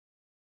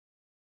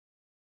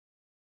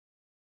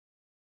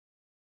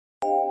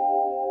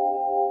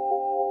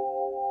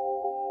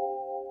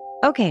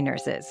Okay,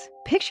 nurses,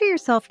 picture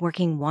yourself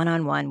working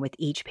one-on-one with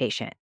each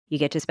patient. You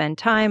get to spend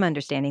time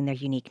understanding their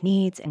unique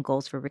needs and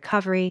goals for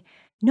recovery.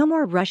 No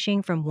more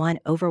rushing from one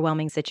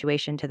overwhelming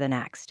situation to the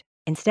next.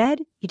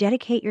 Instead, you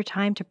dedicate your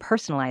time to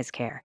personalized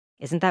care.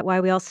 Isn't that why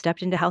we all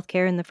stepped into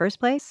healthcare in the first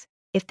place?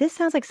 If this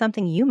sounds like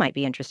something you might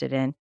be interested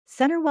in,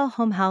 CenterWell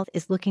Home Health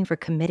is looking for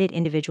committed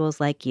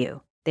individuals like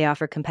you. They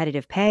offer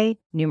competitive pay,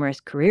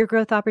 numerous career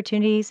growth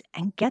opportunities,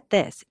 and get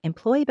this,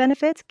 employee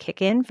benefits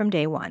kick in from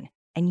day one.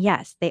 And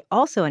yes, they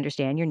also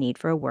understand your need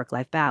for a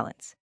work-life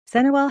balance.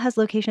 CenterWell has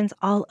locations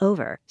all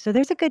over, so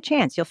there's a good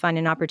chance you'll find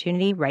an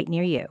opportunity right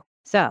near you.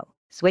 So,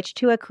 switch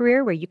to a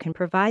career where you can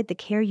provide the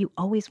care you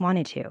always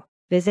wanted to.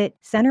 Visit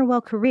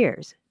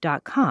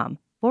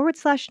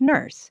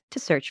centerwellcareers.com/nurse to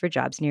search for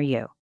jobs near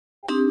you.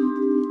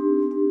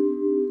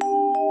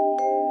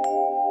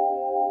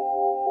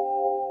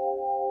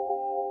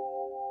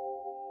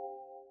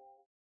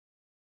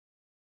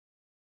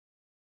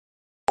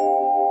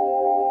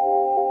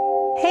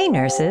 Hey,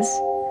 nurses.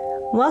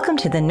 Welcome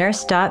to the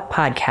NurseDot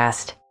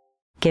podcast,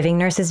 giving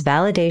nurses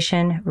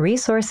validation,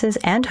 resources,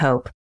 and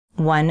hope,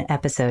 one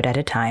episode at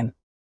a time.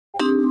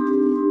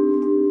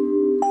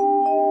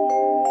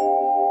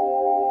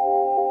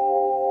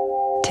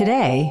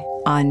 Today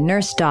on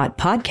NurseDot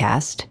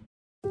podcast,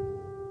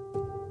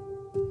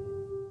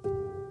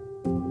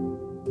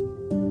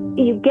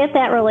 you get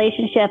that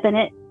relationship, and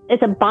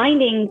it's a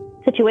binding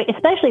situation,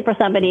 especially for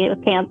somebody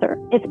with cancer.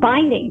 It's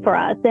binding for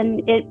us,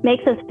 and it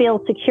makes us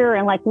feel secure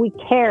and like we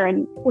care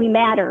and we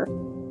matter.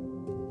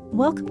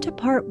 Welcome to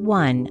part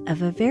one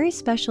of a very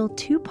special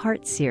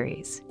two-part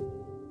series.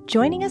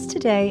 Joining us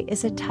today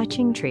is a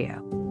touching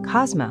trio.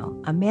 Cosmo,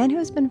 a man who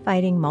has been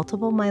fighting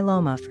multiple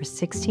myeloma for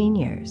 16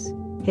 years,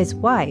 his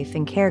wife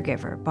and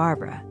caregiver,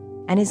 Barbara,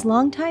 and his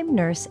longtime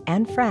nurse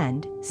and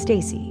friend,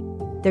 Stacy.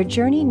 Their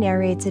journey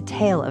narrates a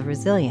tale of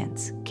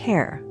resilience,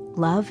 care,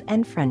 love,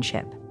 and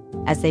friendship.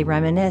 As they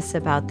reminisce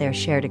about their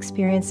shared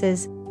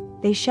experiences,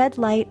 they shed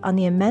light on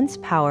the immense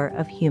power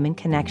of human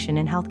connection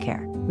in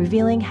healthcare,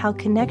 revealing how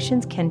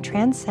connections can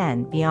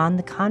transcend beyond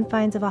the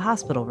confines of a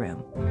hospital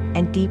room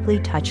and deeply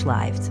touch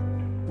lives.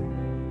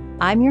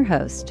 I'm your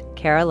host,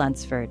 Kara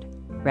Lunsford,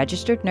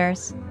 registered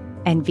nurse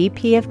and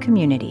VP of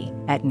Community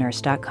at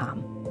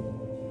Nurse.com.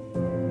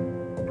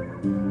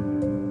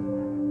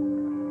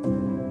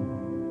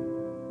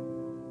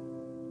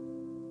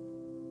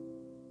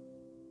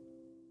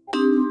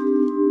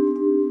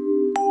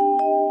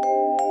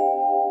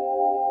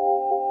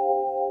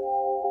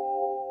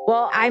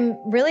 Well, I'm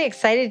really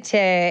excited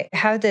to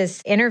have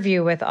this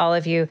interview with all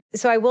of you.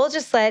 So I will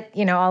just let,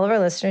 all of our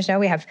listeners know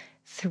we have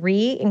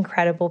three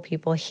incredible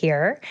people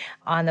here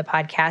on the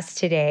podcast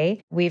today.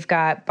 We've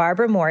got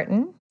Barbara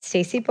Morton,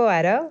 Stacy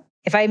Boeto.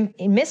 If I'm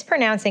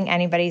mispronouncing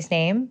anybody's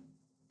name,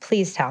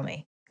 please tell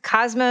me.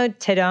 Cosmo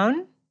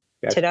Tedone.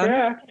 That's Tedone?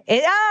 correct.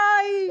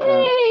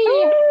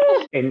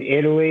 In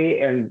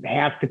Italy, and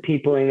half the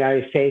people in the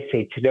United States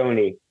say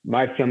Tedoni.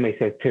 My family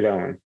says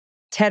Tedone.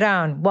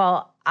 Tedone.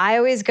 Well, I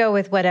always go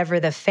with whatever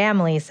the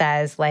family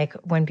says. Like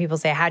when people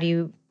say, how do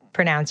you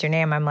pronounce your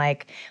name? I'm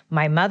like,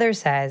 my mother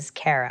says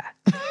Kara.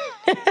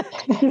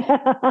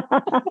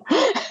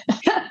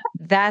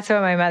 That's what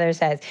my mother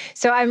says.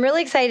 So I'm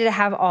really excited to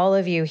have all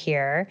of you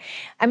here.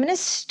 I'm going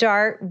to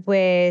start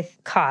with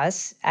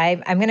Cos.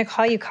 I'm going to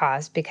call you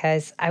Cos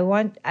because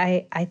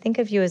I think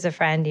of you as a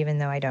friend, even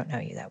though I don't know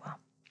you that well.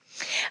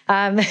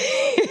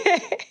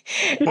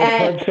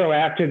 So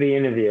after the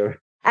interview.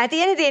 At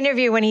the end of the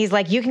interview, when he's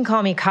like, you can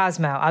call me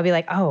Cosmo, I'll be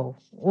like, oh,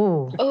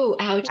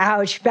 ouch.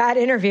 Ouch, bad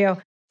interview.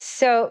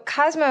 So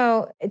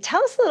Cosmo,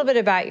 tell us a little bit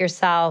about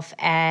yourself,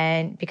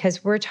 and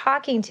because we're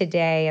talking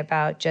today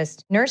about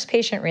just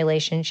nurse-patient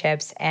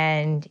relationships,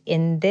 and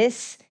in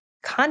this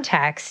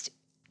context,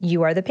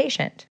 you are the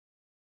patient.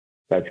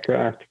 That's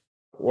correct.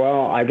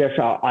 Well, I guess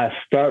I'll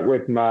start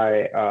with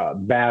my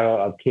battle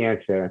of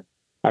cancer.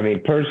 I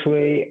mean,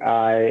 personally,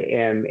 I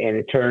am an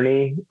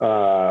attorney.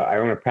 I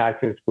own a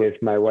practice with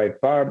my wife,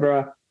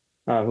 Barbara,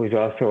 who's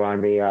also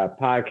on the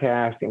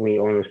podcast, and we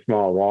own a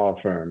small law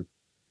firm.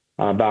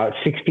 About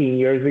 16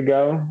 years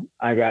ago,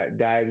 I got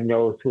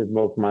diagnosed with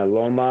multiple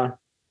myeloma,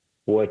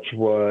 which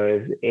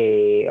was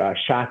a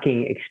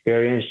shocking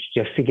experience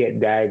just to get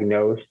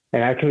diagnosed.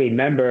 And I can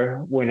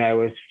remember when I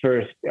was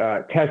first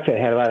tested, I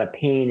had a lot of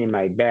pain in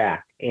my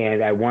back.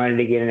 And I wanted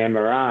to get an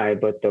MRI,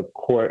 but the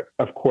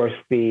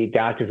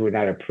doctors would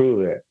not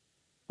approve it.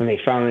 When they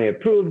finally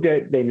approved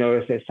it, they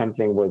noticed that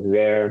something was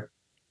there.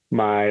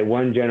 My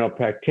one general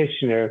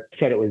practitioner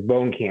said it was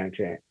bone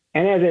cancer.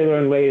 And as I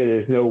learned later,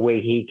 there's no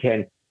way he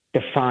can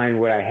define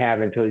what I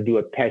have until they do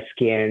a PET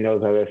scan and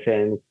those other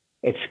things.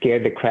 It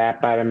scared the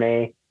crap out of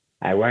me.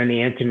 I went on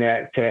the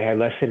internet, said I had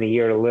less than a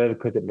year to live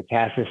because it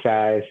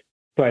metastasized.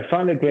 So I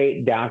found a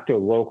great doctor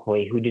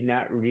locally who did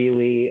not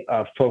really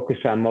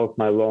focus on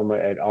multiple myeloma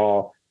at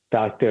all,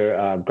 Dr.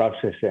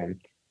 Gustafson.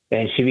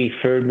 And she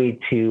referred me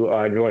to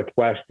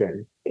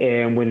Northwestern.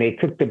 And when they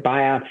took the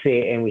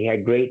biopsy and we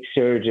had great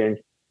surgeons,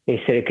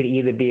 they said it could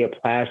either be a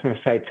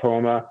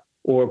plasmacytoma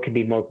or it could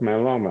be multiple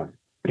myeloma.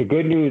 The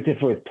good news, if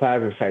it was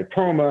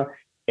plasmacytoma,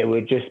 It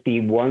would just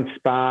be one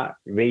spot,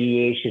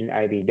 radiation,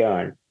 I'd be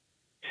done.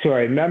 So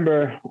I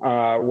remember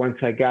once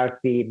I got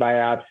the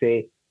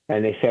biopsy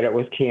and they said it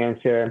was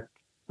cancer,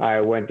 I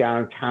went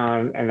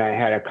downtown and I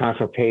had a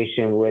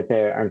consultation with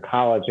an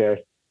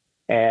oncologist.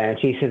 And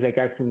she says, I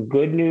got some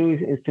good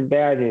news and some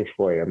bad news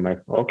for you. I'm like,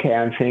 okay,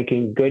 I'm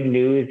thinking good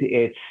news,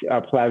 it's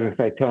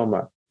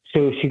plasmacytoma.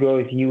 So she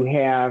goes, you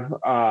have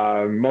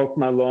multiple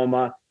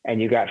myeloma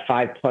and you got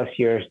 5+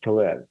 years to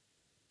live.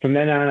 From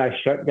then on, I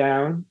shut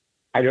down.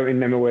 I don't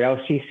remember what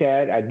else she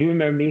said. I do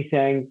remember me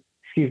saying,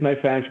 excuse my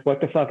French, what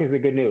the fuck is the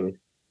good news?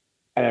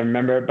 And I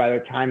remember by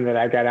the time that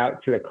I got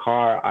out to the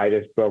car, I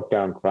just broke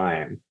down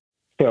crying.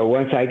 So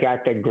once I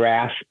got the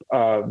grasp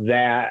of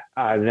that,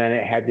 then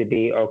it had to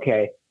be,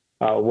 okay,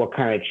 what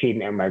kind of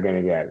treatment am I going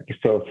to get?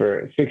 So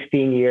for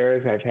 16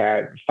 years, I've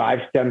had 5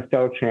 stem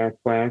cell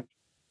transplants,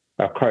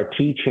 a CAR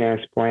T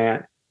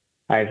transplant.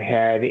 I've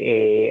had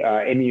a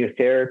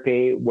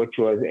immunotherapy, which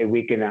was a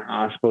week in the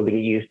hospital to get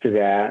used to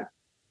that.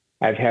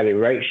 I've had a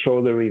right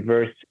shoulder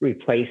reverse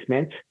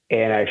replacement,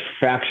 and I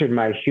fractured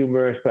my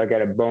humerus, so I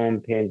got a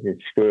bone, pins,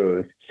 and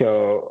screws.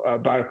 So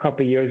about a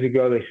couple of years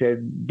ago, they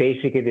said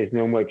basically there's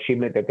no more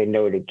treatment that they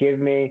know to give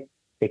me.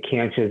 The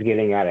cancer is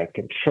getting out of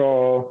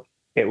control.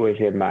 It was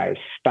in my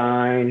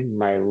spine,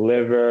 my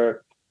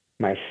liver,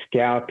 my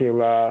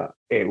scapula.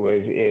 It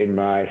was in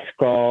my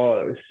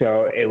skull.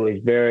 So it was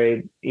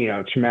very,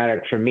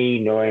 traumatic for me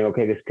knowing,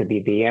 okay, this could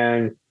be the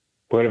end.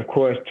 But of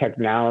course,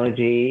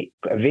 technology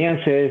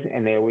advances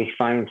and they always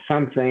find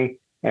something.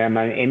 And I'm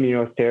on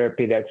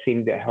immunotherapy that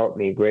seemed to help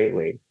me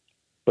greatly.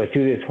 But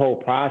through this whole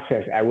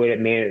process, I would have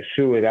made it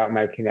through without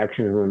my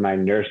connections with my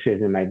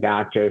nurses and my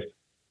doctors,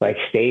 like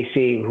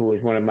Stacy, who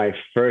was one of my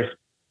first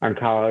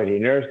oncology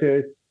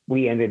nurses.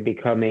 We ended up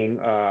becoming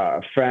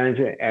friends,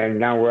 and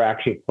now we're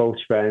actually close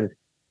friends.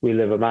 We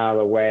live a mile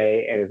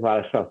away, and there's a lot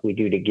of stuff we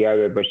do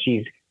together, but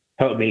she's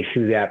helped me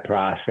through that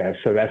process.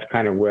 So that's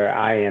kind of where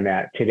I am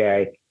at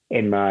today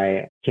in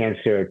my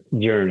cancer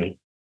journey.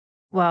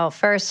 Well,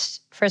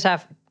 first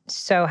off,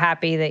 so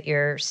happy that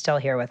you're still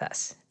here with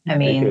us. I Thank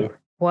mean, you.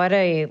 what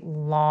a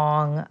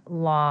long,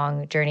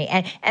 long journey.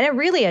 And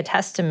really a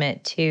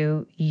testament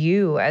to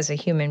you as a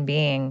human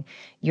being,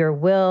 your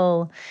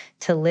will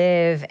to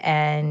live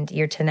and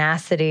your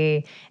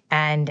tenacity,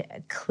 and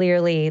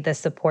clearly the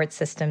support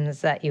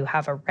systems that you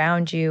have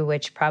around you,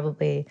 which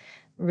probably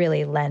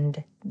really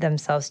lend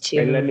themselves to.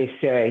 And let me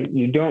say,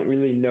 you don't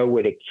really know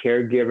what a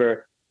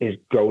caregiver is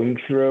going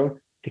through,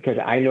 because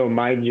I know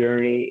my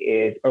journey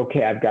is,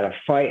 okay, I've got to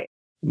fight.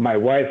 My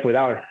wife,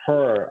 without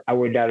her, I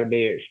would not have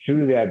made it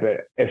through that.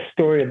 But a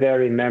story that I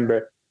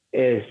remember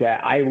is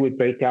that I would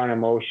break down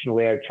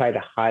emotionally. I tried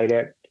to hide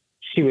it.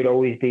 She would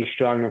always be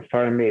strong in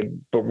front of me.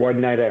 But one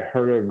night I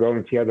heard her go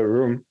into the other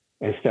room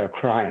and start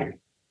crying.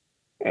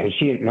 And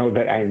she didn't know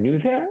that I knew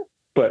that,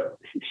 but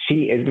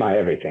she is my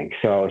everything.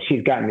 So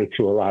she's gotten me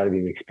through a lot of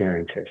these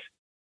experiences.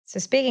 So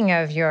speaking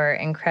of your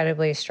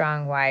incredibly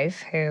strong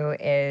wife, who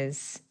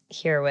is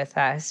here with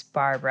us,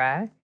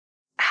 Barbara,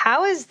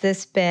 how has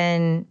this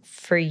been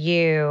for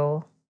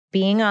you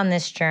being on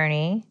this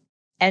journey?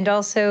 And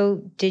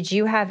also, did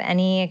you have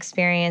any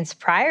experience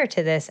prior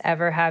to this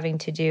ever having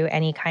to do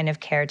any kind of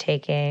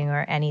caretaking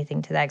or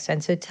anything to that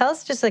extent? So tell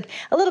us just like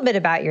a little bit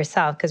about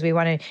yourself, because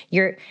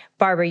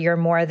Barbara, you're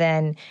more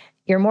than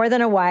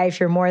a wife,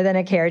 you're more than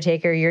a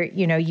caretaker.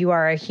 You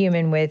are a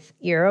human with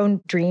your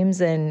own dreams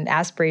and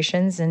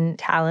aspirations and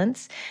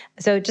talents.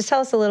 So just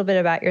tell us a little bit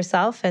about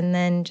yourself and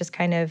then just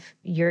kind of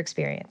your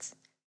experience.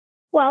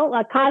 Well,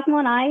 Cosmo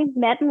and I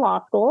met in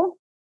law school.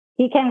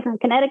 He came from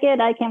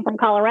Connecticut. I came from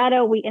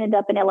Colorado. We ended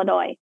up in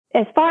Illinois.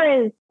 As far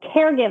as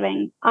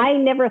caregiving, I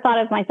never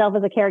thought of myself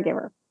as a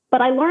caregiver,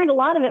 but I learned a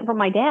lot of it from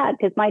my dad,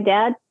 because my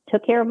dad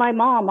took care of my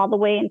mom all the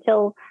way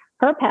until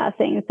her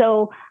passing.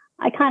 So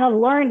I kind of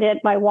learned it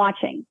by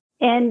watching.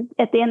 And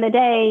at the end of the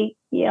day,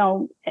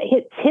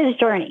 it's his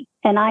journey,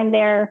 and I'm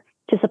there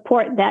to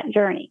support that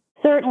journey.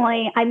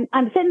 Certainly,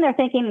 I'm sitting there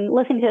thinking,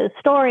 listening to his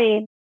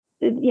story,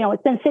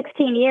 it's been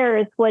 16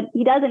 years. What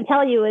he doesn't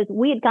tell you is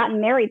we had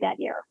gotten married that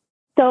year.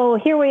 So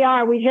here we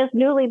are, we just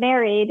newly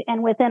married,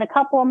 and within a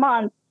couple of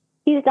months,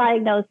 he's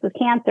diagnosed with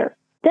cancer.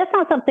 That's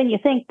not something you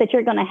think that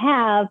you're going to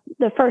have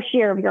the first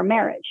year of your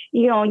marriage.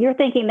 You're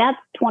thinking that's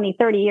 20,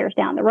 30 years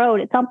down the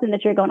road. It's something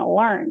that you're going to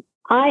learn.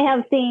 I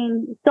have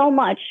seen so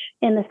much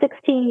in the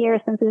 16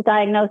 years since his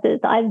diagnosis.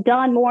 I've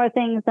done more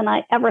things than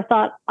I ever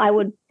thought I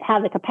would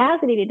have the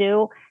capacity to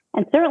do,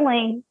 and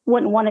certainly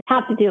wouldn't want to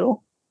have to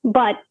do,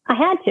 but I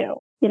had to.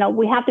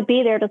 We have to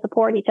be there to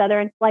support each other.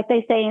 And like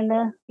they say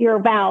in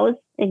your vows,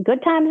 in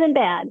good times and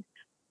bad,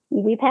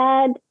 we've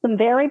had some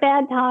very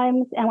bad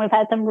times and we've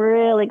had some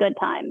really good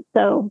times.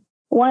 So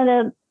one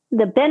of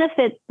the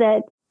benefits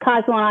that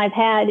Cosmo and I've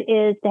had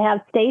is to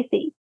have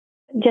Stacy.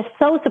 Just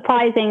so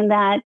surprising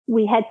that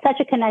we had such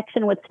a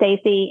connection with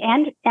Stacy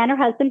and her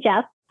husband,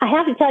 Jeff. I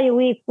have to tell you,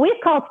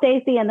 we've called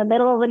Stacy in the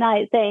middle of the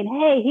night saying,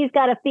 hey, he's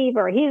got a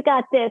fever. He's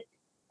got this.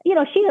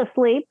 She's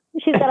asleep.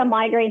 She's got a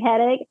migraine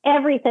headache,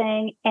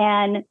 everything.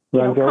 And,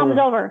 runs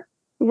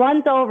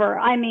over.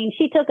 I mean,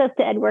 she took us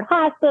to Edward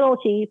Hospital.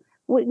 She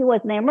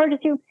was in the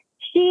emergency room.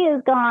 She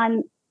has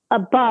gone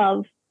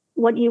above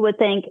what you would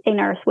think a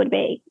nurse would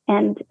be.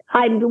 And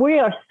we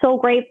are so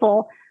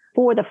grateful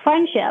for the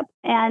friendship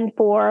and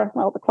for,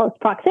 well, the close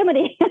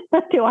proximity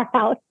to our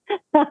house.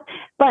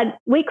 But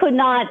we could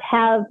not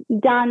have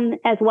done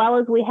as well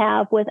as we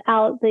have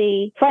without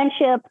the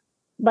friendship,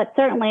 but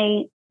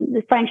certainly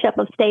the friendship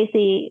of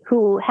Stacy,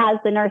 who has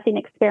the nursing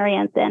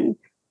experience and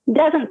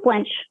doesn't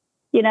flinch.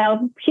 You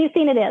know, she's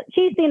seen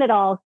it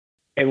all.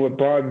 And what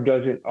Barb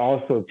doesn't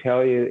also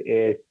tell you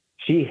is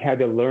she had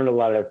to learn a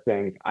lot of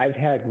things. I've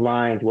had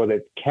lines, whether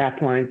it's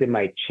cap lines in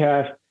my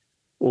chest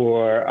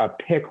or a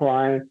PICC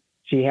line.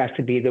 She has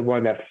to be the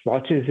one that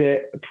flushes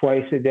it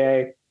twice a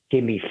day,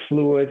 give me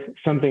fluids,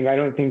 something I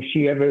don't think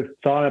she ever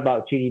thought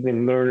about she'd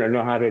even learn or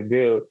know how to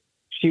do.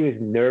 She was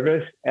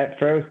nervous at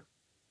first,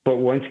 but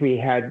once we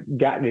had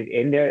gotten it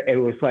in there, it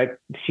was like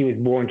she was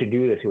born to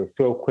do this. It was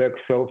so quick,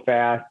 so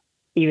fast.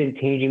 Even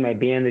changing my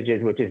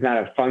bandages, which is not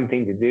a fun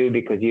thing to do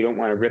because you don't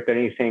want to rip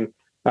anything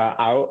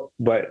out.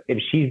 But if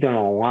she's done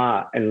a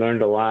lot and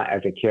learned a lot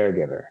as a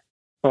caregiver,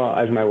 well,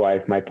 as my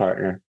wife, my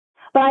partner.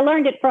 But I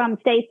learned it from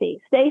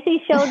Stacy.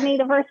 Stacy showed me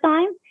the first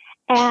time,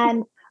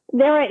 and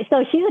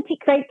so she's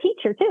a great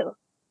teacher too.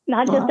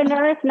 Not just a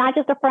nurse, not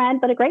just a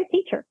friend, but a great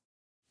teacher.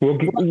 Well,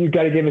 you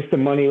got to give us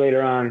some money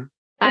later on.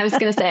 I was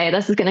going to say,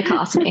 this is going to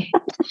cost me.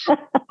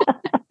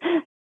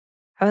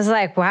 I was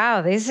like,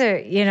 wow, this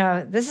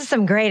is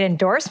some great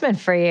endorsement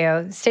for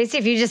you. Stacy,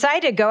 if you decide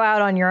to go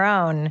out on your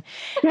own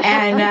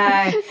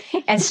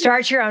and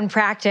start your own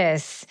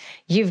practice,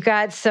 you've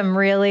got some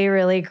really,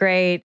 really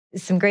great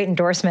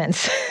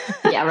endorsements.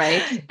 Yeah,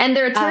 right. And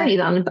they're attorneys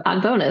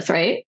on bonus,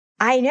 right?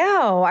 I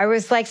know. I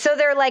was like, so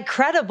they're like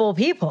credible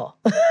people.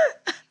 I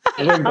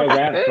wouldn't go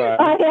that far.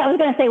 I was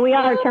going to say, we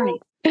are attorneys.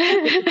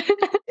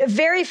 A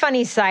very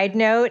funny side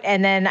note,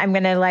 and then I'm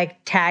going to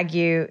tag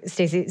you,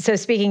 Stacy. So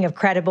speaking of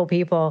credible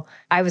people,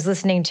 I was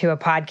listening to a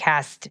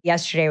podcast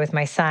yesterday with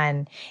my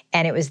son,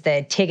 and it was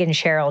the Tig and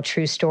Cheryl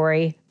True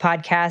Story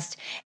podcast.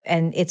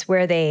 And it's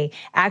where they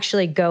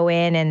actually go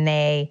in and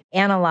they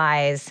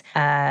analyze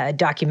a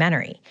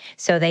documentary.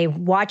 So they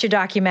watch a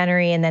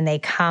documentary and then they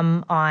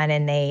come on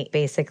and they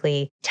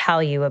basically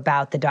tell you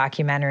about the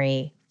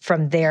documentary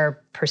from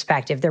their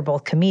perspective. They're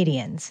both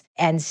comedians.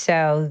 And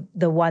so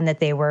the one that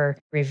they were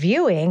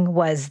reviewing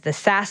was the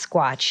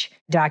Sasquatch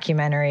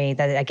documentary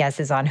that I guess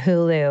is on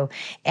Hulu.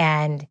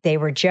 And they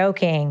were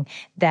joking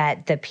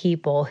that the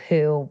people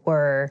who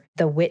were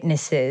the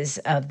witnesses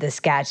of the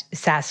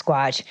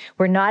Sasquatch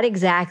were not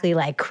exactly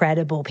like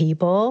credible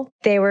people.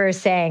 They were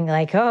saying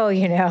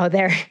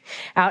they're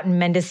out in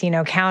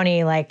Mendocino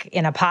County, like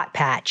in a pot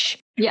patch.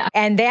 Yeah.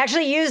 And they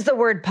actually used the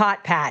word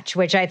pot patch,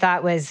 which I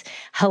thought was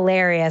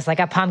hilarious, like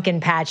a pumpkin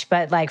patch,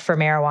 but like for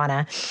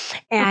marijuana.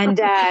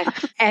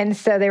 And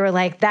so they were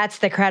like, that's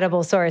the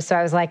credible source. So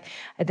I was like,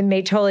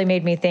 it totally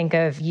made me think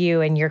of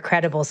you and your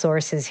credible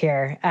sources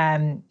here.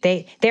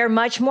 They're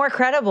much more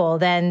credible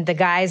than the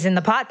guys in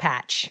the pot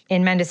patch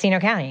in Mendocino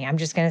County. I'm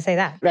just going to say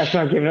that. That's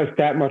not giving us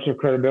that much of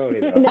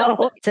credibility, though.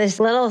 No. It's this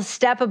little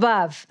step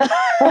above.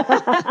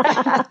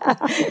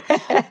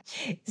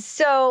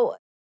 So,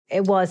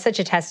 it's such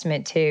a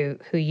testament to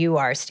who you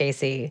are,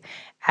 Stacy,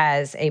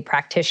 as a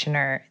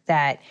practitioner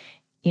that,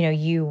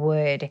 you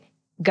would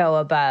go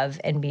above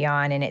and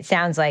beyond. And it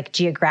sounds like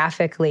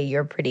geographically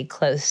you're pretty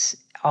close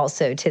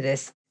also to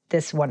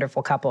this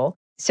wonderful couple.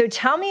 So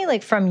tell me,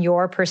 from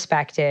your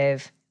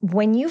perspective,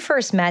 when you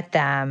first met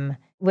them,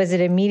 was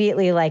it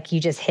immediately like you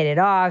just hit it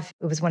off?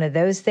 It was one of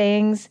those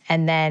things.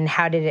 And then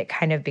how did it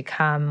kind of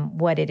become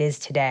what it is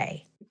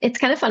today? It's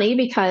kind of funny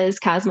because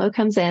Cosmo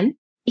comes in.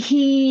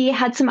 He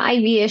had some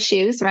IV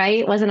issues, right?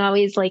 It wasn't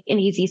always like an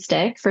easy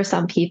stick for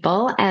some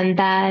people. And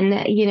then,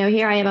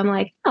 here I am. I'm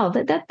like, oh,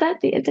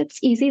 that's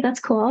easy. That's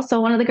cool. So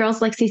one of the girls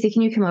like, Cece,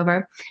 can you come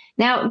over?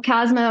 Now,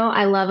 Cosmo,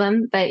 I love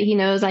him, but he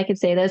knows I could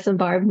say this, and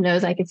Barb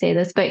knows I could say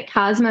this, but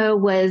Cosmo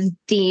was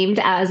deemed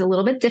as a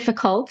little bit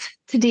difficult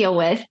to deal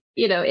with,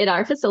 in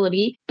our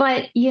facility.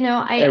 But, and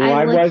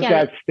why was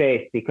that,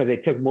 Stace? Because they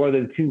took more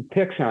than 2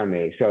 picks on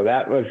me. So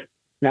that was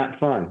not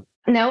fun.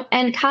 No,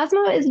 and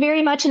Cosmo is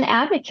very much an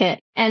advocate.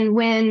 And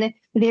when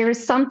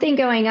there's something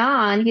going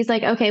on, he's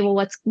like, okay, well,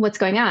 what's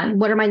going on?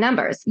 What are my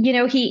numbers?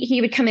 He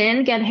would come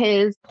in, get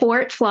his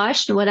port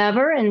flushed,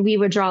 whatever, and we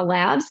would draw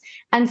labs.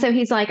 And so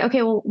he's like,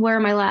 okay, well, where are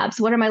my labs?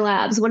 What are my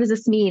labs? What does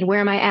this mean? Where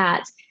am I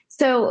at?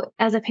 So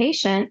as a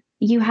patient,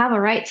 you have a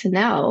right to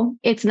know.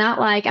 It's not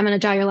like I'm going to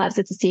draw your labs.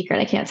 It's a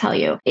secret. I can't tell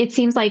you. It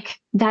seems like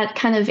that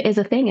kind of is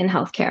a thing in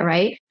healthcare,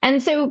 right?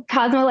 And so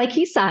Cosmo, like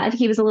he said,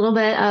 he was a little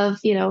bit of,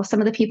 some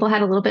of the people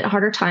had a little bit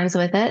harder times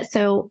with it.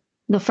 So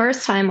the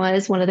first time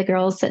was one of the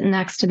girls sitting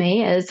next to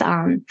me is,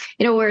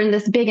 we're in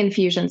this big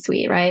infusion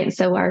suite, right? And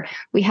so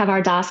we have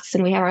our desks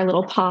and we have our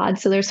little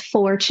pods. So there's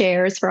 4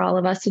 chairs for all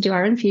of us to do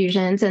our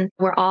infusions. And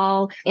we're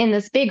all in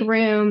this big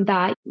room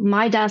that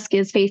my desk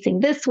is facing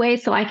this way.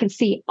 So I can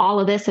see all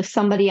of this if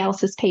somebody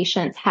else's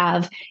patients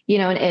have,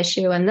 an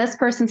issue, and this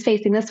person's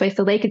facing this way.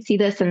 So they could see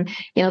this, and,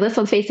 this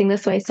one's facing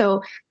this way.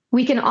 So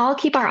we can all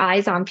keep our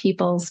eyes on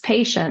people's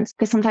patients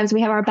because sometimes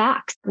we have our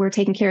backs. We're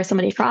taking care of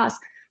somebody across.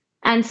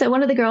 And so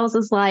one of the girls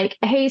was like,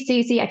 hey,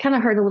 Cece, I kind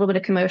of heard a little bit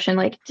of commotion.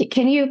 Like,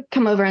 can you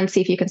come over and see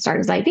if you can start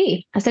his IV?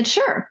 I said,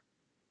 sure.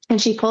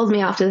 And she pulls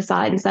me off to the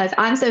side and says,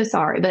 I'm so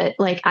sorry, but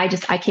like, I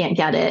can't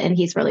get it. And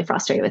he's really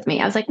frustrated with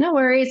me. I was like, no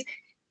worries.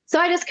 So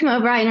I just come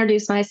over, I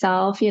introduce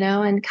myself,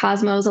 and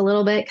Cosmo's a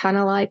little bit kind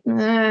of like,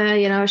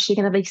 is she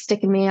going to be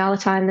sticking me all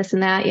the time, this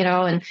and that,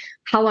 and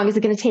how long is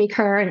it going to take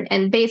her?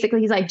 And basically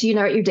he's like, do you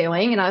know what you're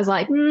doing? And I was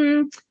like,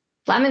 I'm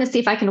going to see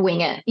if I can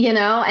wing it,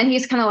 and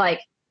he's kind of like,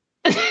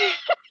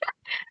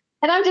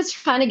 and I'm just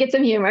trying to get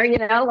some humor,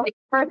 like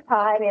first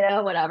time,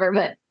 whatever.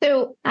 But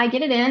so I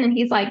get it in and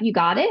he's like, you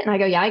got it? And I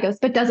go, yeah. He goes,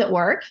 but does it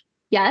work?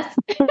 Yes.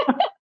 I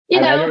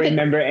don't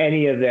remember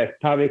any of this,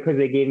 probably because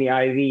they gave me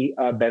IV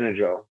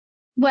Benadryl.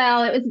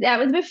 Well, that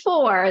was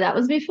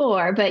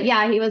before. But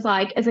yeah, he was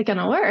like, is it going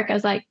to work? I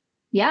was like,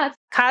 yeah.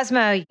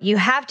 Cosmo, you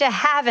have to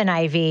have an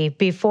IV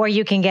before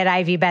you can get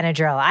IV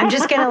Benadryl. I'm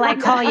just going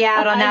to call you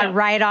out on that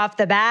right off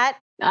the bat.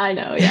 I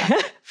know,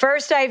 yeah.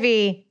 First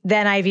IV,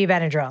 then IV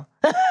Benadryl.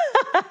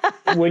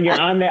 When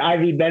you're on the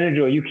IV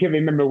Benadryl, you can't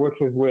remember which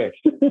was which.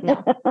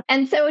 No.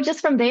 And so just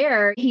from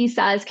there, he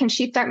says, can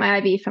she start my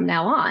IV from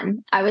now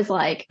on? I was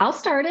like, I'll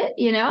start it.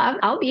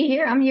 I'll be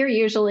here. I'm here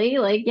usually.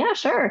 Like, yeah,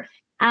 sure.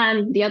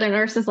 And the other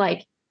nurse is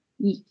like,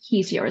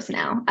 he's yours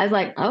now. I was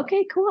like,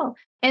 okay, cool.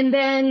 And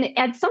then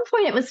at some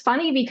point it was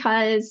funny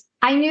because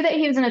I knew that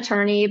he was an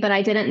attorney, but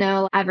I didn't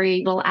know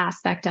every little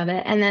aspect of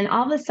it. And then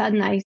all of a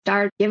sudden I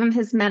start giving him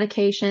his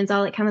medications,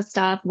 all that kind of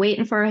stuff,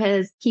 waiting for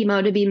his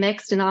chemo to be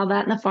mixed and all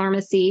that in the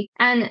pharmacy.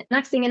 And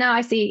next thing you know,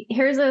 I see,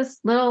 here's this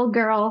little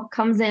girl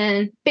comes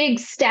in, big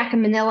stack of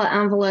manila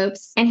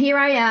envelopes. And here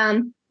I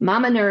am,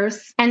 mama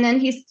nurse. And then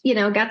he's,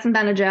 got some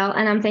Benadryl.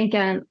 And I'm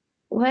thinking,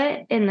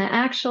 what in the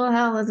actual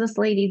hell is this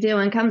lady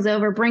doing? Comes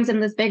over, brings him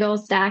this big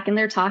old stack, and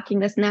they're talking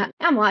this and that.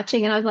 I'm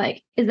watching, and I was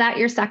like, is that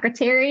your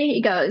secretary?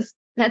 He goes,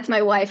 that's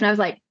my wife. And I was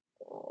like,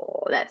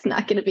 oh, that's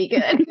not going to be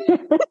good.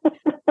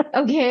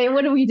 Okay,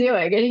 what are we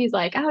doing? And he's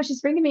like, oh, she's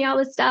bringing me all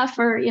this stuff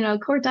for,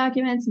 court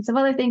documents and some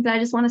other things that I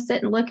just want to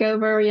sit and look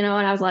over, and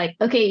I was like,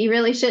 okay, you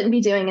really shouldn't be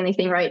doing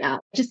anything right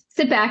now. Just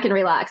sit back and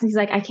relax. And he's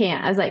like, I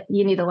can't. I was like,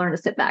 you need to learn to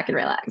sit back and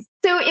relax.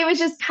 So it was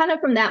just kind of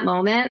from that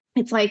moment,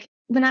 it's like,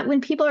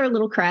 when people are a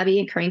little crabby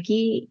and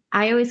cranky,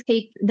 I always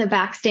take the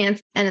back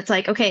stance and it's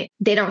like, okay,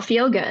 they don't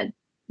feel good.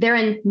 They're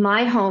in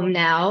my home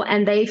now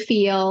and they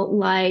feel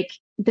like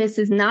this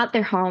is not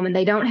their home and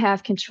they don't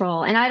have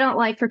control. And I don't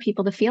like for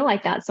people to feel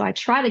like that. So I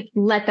try to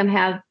let them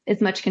have as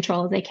much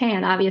control as they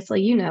can.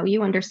 Obviously,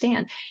 you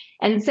understand.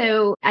 And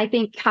so I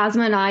think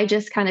Cosmo and I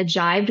just kind of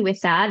jived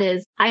with that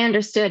is I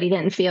understood he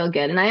didn't feel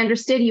good. And I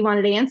understood he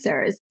wanted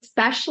answers,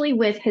 especially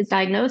with his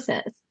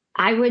diagnosis.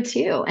 I would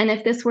too. And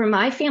if this were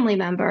my family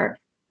member,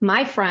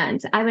 my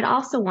friend, I would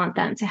also want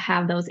them to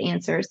have those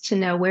answers, to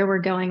know where we're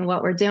going and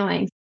what we're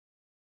doing.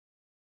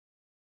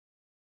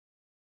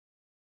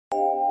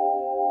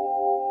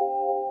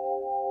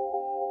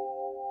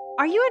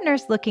 Are you a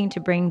nurse looking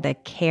to bring the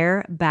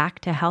care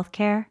back to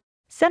healthcare?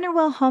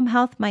 Centerwell Home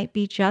Health might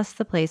be just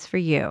the place for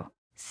you.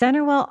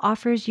 Centerwell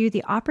offers you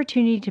the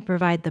opportunity to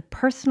provide the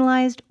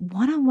personalized,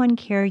 one-on-one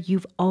care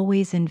you've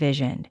always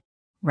envisioned,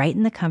 right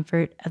in the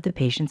comfort of the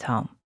patient's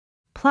home.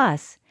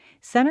 Plus,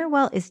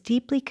 Centerwell is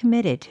deeply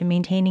committed to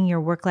maintaining your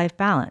work-life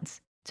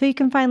balance, so you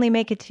can finally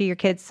make it to your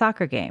kid's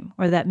soccer game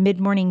or that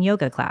mid-morning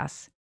yoga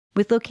class.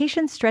 With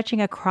locations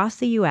stretching across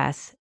the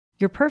U.S.,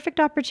 your perfect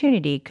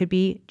opportunity could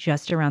be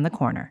just around the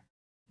corner.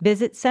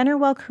 Visit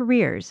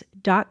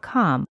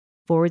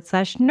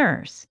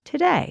CenterwellCareers.com/nurse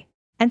today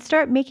and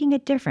start making a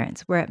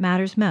difference where it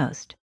matters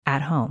most,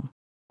 at home.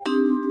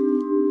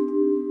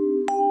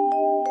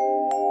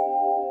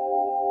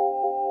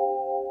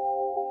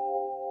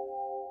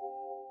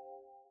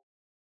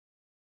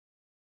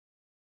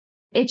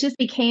 It just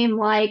became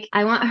like,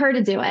 I want her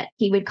to do it.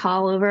 He would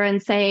call over and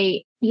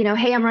say,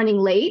 hey, I'm running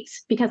late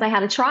because I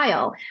had a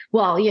trial.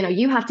 Well,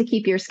 you have to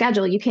keep your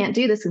schedule. You can't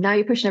do this. And now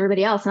you're pushing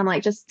everybody else. And I'm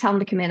like, just tell them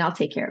to come in. I'll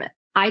take care of it.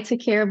 I took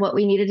care of what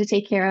we needed to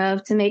take care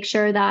of to make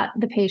sure that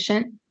the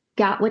patient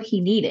got what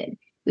he needed.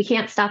 We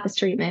can't stop his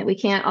treatment. We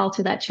can't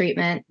alter that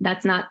treatment.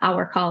 That's not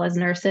our call as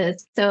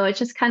nurses. So it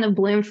just kind of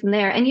bloomed from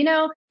there. And,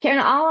 Karen,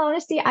 in all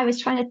honesty, I was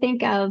trying to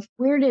think of,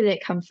 where did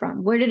it come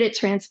from? Where did it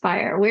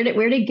transpire? Where did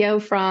it go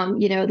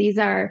from,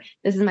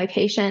 this is my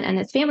patient and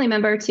his family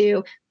member,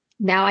 to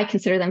now I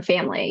consider them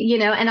family,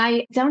 and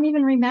I don't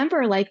even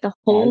remember the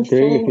whole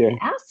full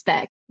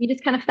aspect. We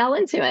just kind of fell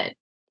into it.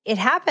 It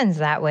happens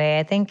that way.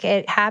 I think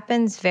it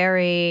happens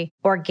very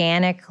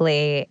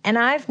organically. And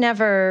I've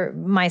never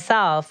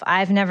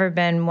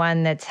been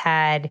one that's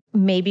had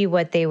maybe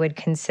what they would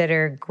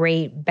consider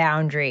great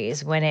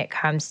boundaries when it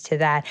comes to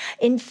that.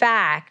 In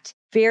fact,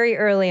 very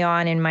early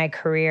on in my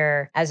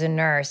career as a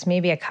nurse,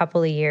 maybe a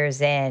couple of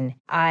years in,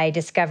 I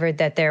discovered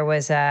that there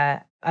was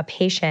a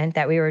patient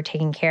that we were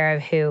taking care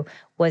of who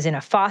was in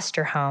a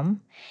foster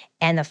home.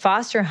 And the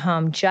foster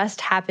home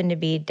just happened to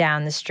be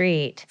down the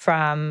street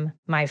from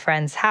my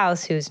friend's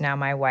house, who's now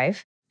my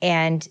wife.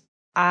 And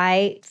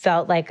I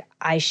felt like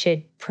I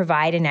should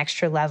provide an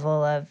extra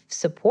level of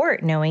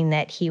support, knowing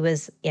that he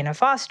was in a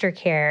foster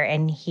care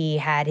and he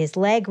had his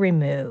leg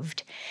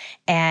removed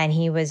and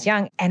he was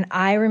young. And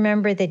I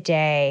remember the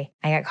day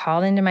I got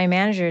called into my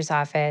manager's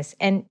office,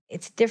 and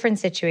it's a different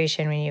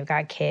situation when you've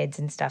got kids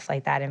and stuff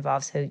like that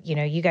involved. So,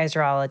 you guys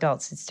are all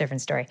adults. It's a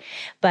different story.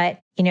 But,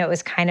 it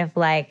was kind of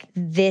like,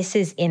 this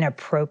is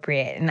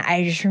inappropriate. And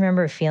I just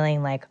remember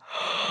feeling like,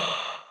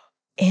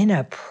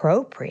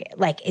 inappropriate.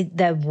 Like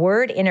the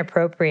word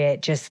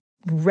inappropriate just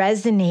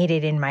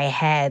resonated in my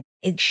head.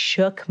 It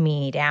shook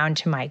me down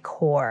to my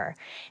core.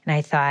 And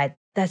I thought,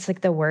 that's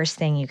like the worst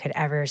thing you could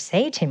ever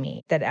say to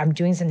me, that I'm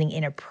doing something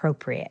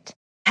inappropriate.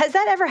 Has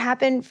that ever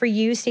happened for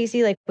you,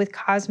 Stacey, like with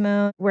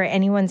Cosmo, where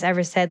anyone's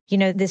ever said,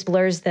 this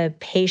blurs the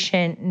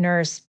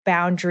patient-nurse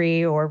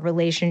boundary or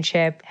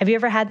relationship? Have you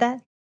ever had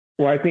that?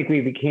 Well, I think we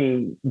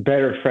became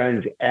better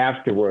friends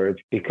afterwards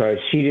because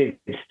she didn't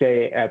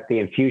stay at the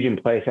infusion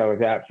place I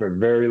was at for a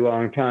very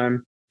long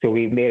time. So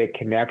we made a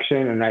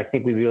connection, and I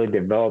think we really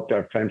developed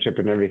our friendship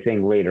and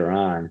everything later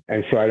on.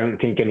 And so I don't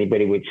think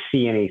anybody would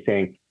see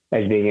anything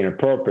as being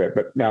inappropriate.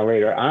 But now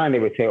later on, they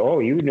would say, oh,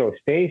 you know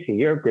Stacey,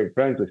 you're good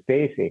friends with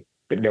Stacey,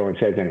 but no one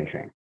says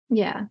anything.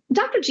 Yeah.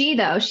 Dr. G,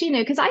 though, she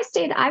knew because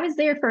I was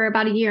there for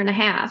about a year and a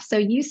half. So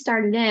you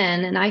started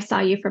in and I saw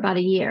you for about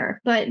a year.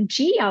 But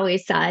G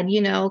always said,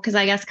 because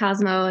I guess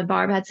Cosmo and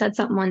Barb had said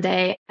something one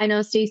day. I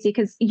know, Stacey,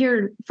 because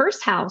your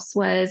first house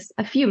was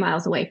a few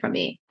miles away from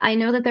me. I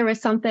know that there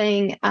was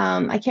something,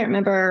 I can't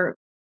remember.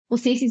 Well,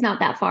 Stacey's not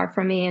that far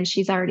from me. And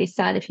she's already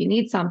said, if you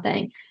need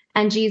something.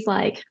 And G's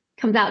like,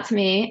 comes out to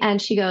me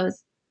and she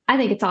goes, I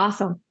think it's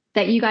awesome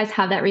that you guys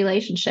have that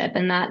relationship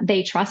and that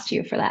they trust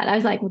you for that. I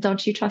was like, well,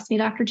 don't you trust me,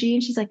 Dr. G?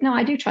 And she's like, no,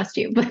 I do trust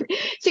you. But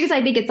she goes,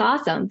 I think it's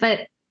awesome.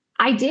 But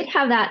I did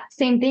have that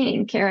same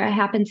thing, Kara,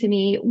 happen to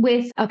me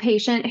with a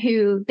patient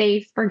who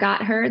they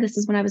forgot her. This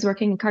is when I was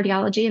working in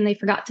cardiology, and they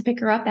forgot to pick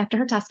her up after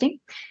her testing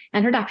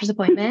and her doctor's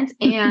appointment.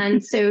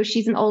 And so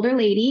she's an older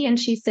lady and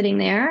she's sitting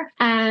there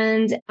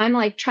and I'm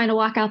like trying to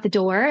walk out the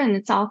door and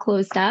it's all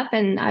closed up.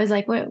 And I was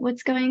like,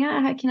 what's going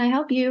on? How can I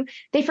help you?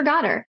 They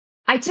forgot her.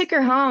 I took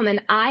her home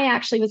and I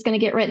actually was going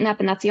to get written up.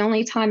 And that's the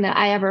only time that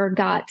I ever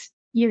got,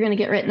 you're going to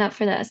get written up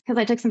for this. Because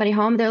I took somebody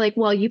home. They're like,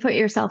 well, you put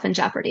yourself in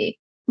jeopardy.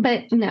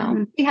 But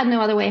no, we had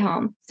no other way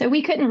home. So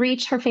we couldn't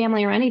reach her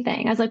family or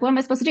anything. I was like, what am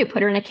I supposed to do?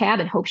 Put her in a cab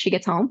and hope she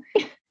gets home?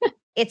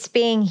 It's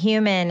being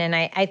human. And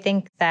I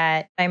think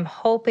that I'm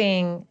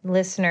hoping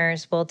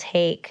listeners will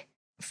take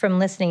from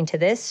listening to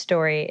this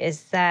story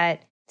is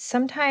that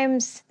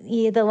sometimes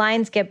the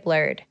lines get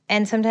blurred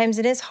and sometimes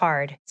it is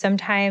hard.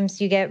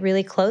 Sometimes you get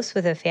really close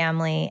with a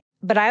family.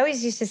 But I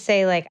always used to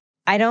say, like,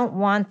 I don't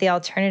want the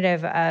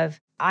alternative of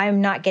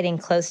I'm not getting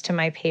close to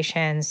my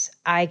patients.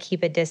 I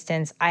keep a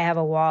distance. I have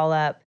a wall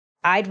up.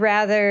 I'd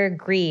rather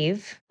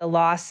grieve the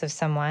loss of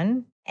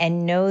someone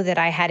and know that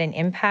I had an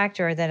impact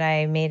or that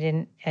I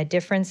made a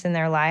difference in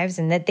their lives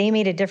and that they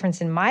made a difference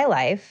in my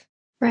life.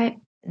 Right.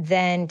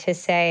 Than to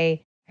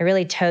say, I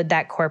really towed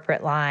that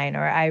corporate line,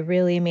 or I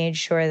really made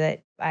sure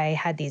that I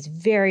had these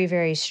very,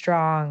 very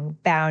strong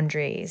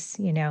boundaries.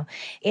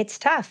 It's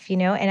tough,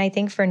 and I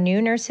think for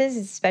new nurses,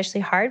 it's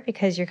especially hard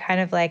because you're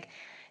kind of like,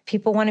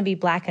 people want to be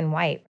black and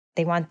white.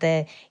 They want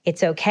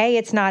it's okay,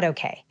 it's not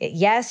okay.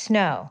 Yes,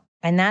 no.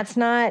 And that's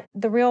not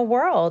the real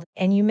world.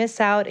 And you miss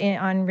out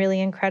on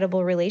really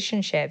incredible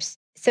relationships.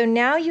 So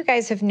now you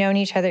guys have known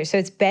each other. So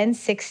has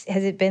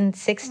it been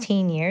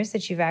 16 years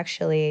that you've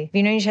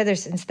known each other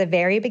since the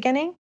very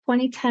beginning?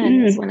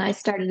 2010 is when I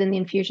started in the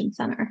infusion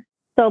center.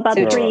 So about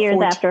 3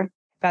 years after.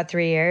 About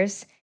 3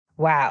 years?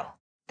 Wow.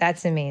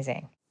 That's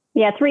amazing.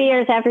 Yeah, 3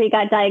 years after he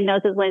got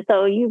diagnosed.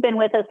 So you've been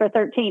with us for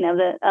 13 of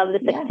the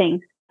 16. Yeah.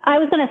 I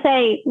was going to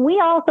say,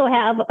 we also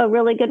have a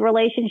really good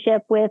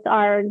relationship with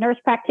our nurse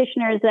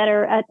practitioners that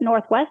are at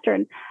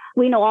Northwestern.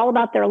 We know all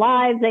about their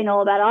lives. They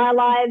know about our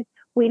lives.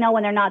 We know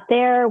when they're not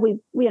there.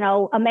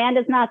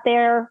 Amanda's not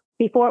there.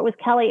 Before it was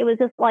Kelly, it was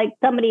just like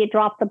somebody had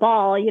dropped the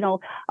ball,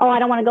 oh, I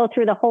don't want to go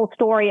through the whole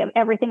story of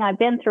everything I've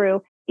been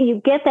through.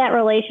 You get that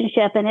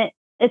relationship and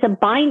it's a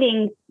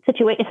binding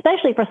situation,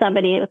 especially for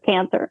somebody with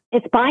cancer.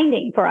 It's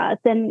binding for us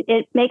and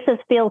it makes us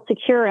feel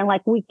secure and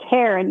like we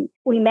care and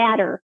we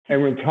matter.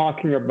 And when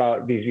talking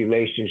about these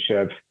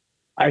relationships,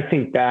 I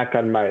think back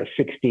on my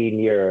 16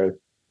 years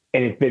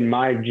and it's been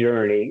my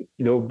journey,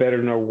 no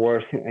better, no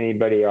worse than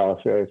anybody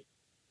else's.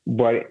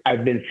 But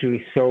I've been through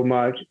so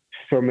much,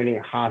 so many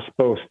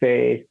hospital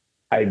stays.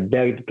 I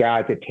begged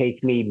God to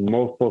take me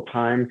multiple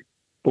times.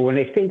 But when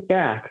I think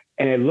back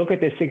and I look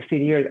at the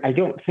 16 years, I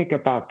don't think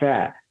about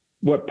that.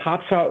 What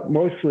pops out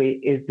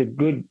mostly is the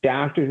good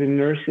doctors and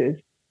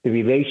nurses, the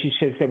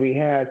relationships that we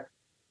had.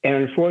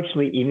 And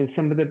unfortunately, even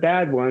some of the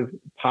bad ones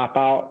pop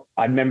out.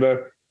 I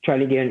remember trying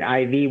to get an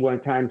IV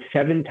one time,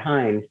 7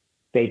 times.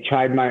 They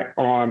tried my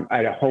arm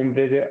at a home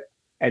visit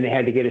and they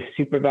had to get a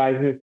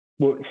supervisor.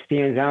 What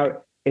stands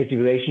out is the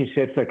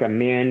relationships like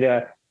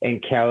Amanda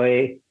and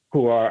Kelly,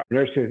 who are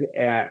nurses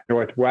at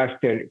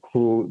Northwestern,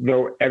 who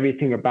know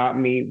everything about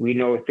me. We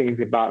know things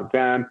about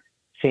them.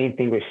 Same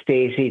thing with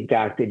Stacy,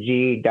 Dr.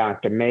 G,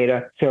 Dr.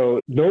 Maida. So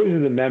those are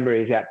the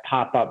memories that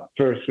pop up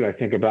first when I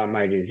think about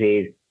my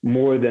disease,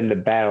 more than the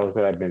battles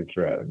that I've been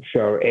through.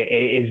 So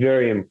it is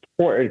very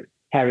important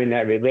having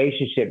that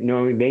relationship,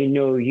 knowing they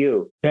know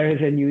you better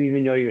than you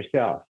even know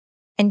yourself.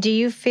 And do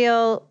you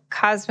feel,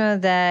 Cosmo,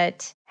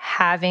 that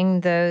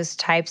having those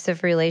types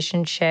of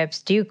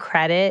relationships, do you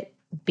credit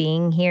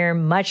being here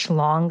much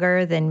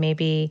longer than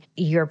maybe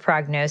your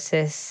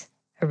prognosis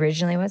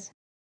originally was?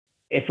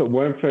 If it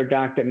weren't for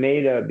Dr.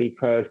 Maida,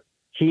 because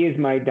he is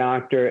my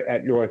doctor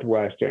at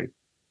Northwestern,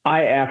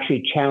 I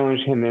actually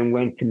challenged him and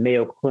went to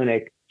Mayo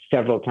Clinic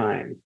several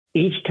times.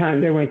 Each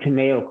time they went to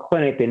Mayo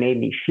Clinic, they made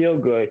me feel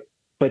good,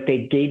 but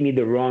they gave me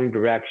the wrong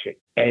direction.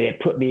 And it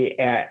put me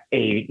at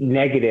a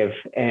negative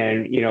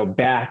and,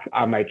 back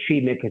on my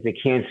treatment because the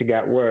cancer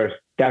got worse.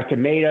 Dr.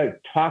 Maida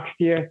talks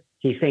to you.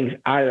 He thinks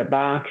out of the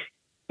box.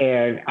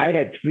 And I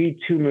had 3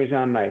 tumors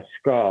on my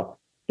skull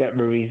that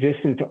were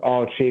resistant to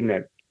all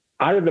treatment.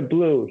 Out of the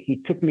blue,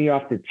 he took me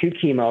off the 2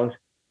 chemos,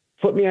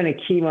 put me on a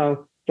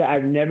chemo that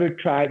I've never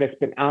tried that's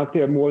been out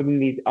there more than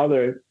these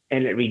others,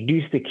 and it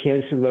reduced the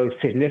cancer load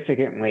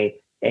significantly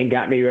and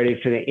got me ready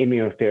for the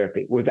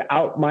immunotherapy.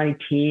 Without my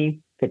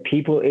team, the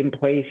people in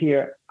place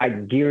here, I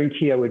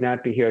guarantee I would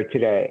not be here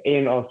today.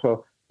 And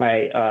also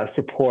my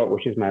support,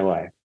 which is my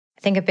wife.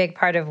 I think a big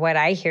part of what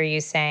I hear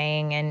you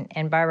saying,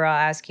 and Barbara,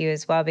 I'll ask you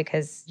as well,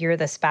 because you're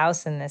the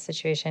spouse in this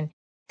situation,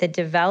 the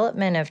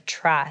development of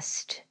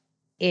trust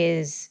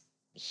is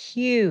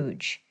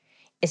huge,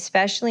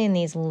 especially in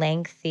these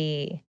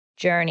lengthy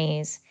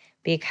journeys,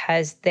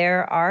 because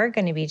there are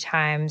going to be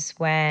times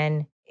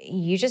when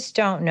you just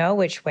don't know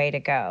which way to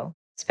go,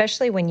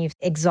 especially when you've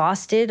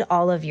exhausted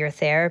all of your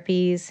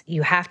therapies.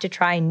 You have to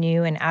try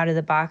new and out of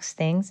the box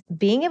things.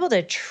 Being able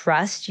to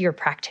trust your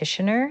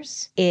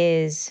practitioners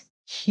is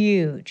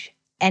huge,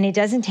 and it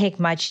doesn't take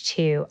much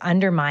to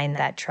undermine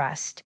that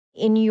trust.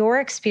 In your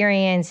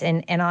experience,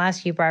 and I'll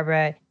ask you,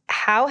 Barbara,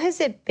 how has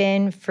it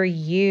been for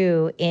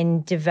you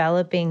in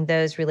developing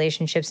those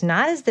relationships,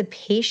 not as the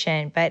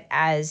patient, but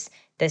as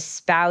the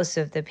spouse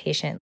of the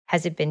patient?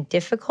 Has it been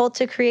difficult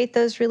to create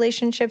those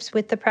relationships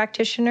with the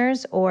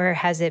practitioners, or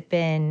has it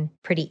been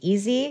pretty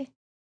easy?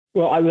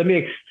 Well, let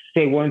me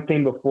say one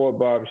thing before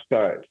Barb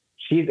starts.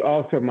 She's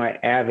also my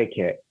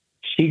advocate.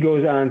 She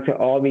goes on to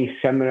all these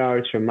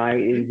seminars for my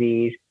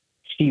disease.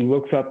 She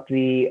looks up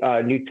the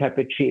new type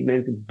of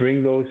treatments,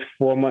 bring those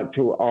forward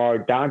to our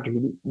doctor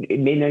who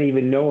may not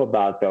even know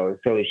about those.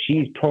 So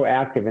she's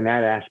proactive in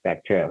that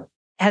aspect too.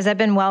 Has that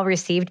been well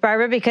received,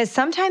 Barbara? Because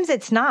sometimes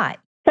it's not.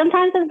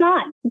 Sometimes it's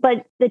not,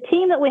 but the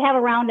team that we have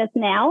around us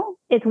now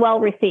is well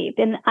received.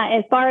 And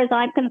as far as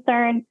I'm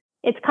concerned,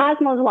 it's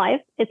Cosmo's life.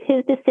 It's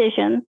his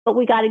decision, but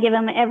we got to give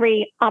him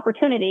every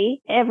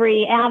opportunity,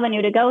 every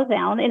avenue to go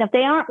down. And if they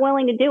aren't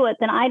willing to do it,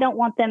 then I don't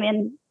want them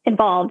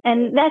involved.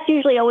 And that's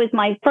usually always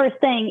my first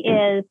thing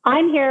is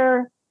I'm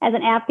here as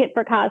an advocate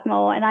for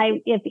Cosmo.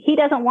 And if he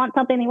doesn't want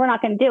something, then we're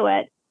not going to do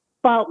it.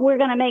 But we're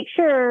going to make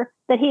sure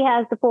that he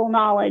has the full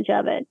knowledge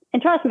of it.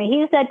 And trust me,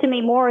 he's said to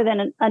me more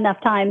than enough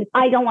times,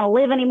 I don't want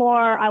to live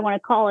anymore. I want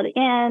to call it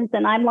ends.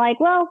 And I'm like,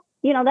 well,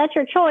 that's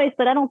your choice,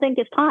 but I don't think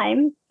it's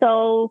time.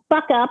 So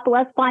buck up.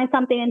 Let's find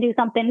something and do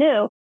something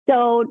new.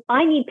 So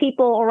I need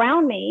people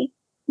around me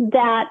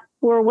that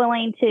were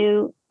willing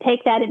to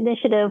take that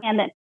initiative, and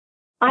that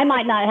I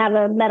might not have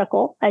a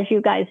medical as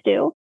you guys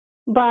do,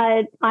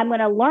 but I'm going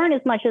to learn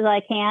as much as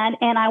I can.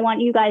 And I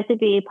want you guys to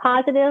be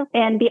positive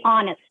and be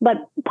honest, but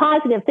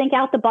positive. Think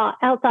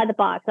outside the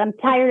box. I'm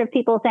tired of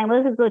people saying,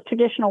 well, this is the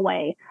traditional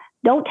way.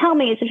 Don't tell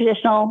me it's a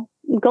traditional,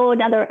 go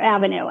another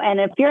avenue. And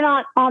if you're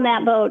not on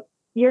that boat,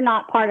 you're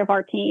not part of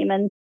our team.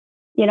 And,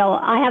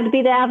 I have to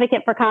be the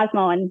advocate for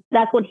Cosmo, and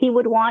that's what he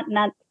would want. And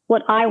that's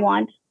what I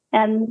want.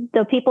 And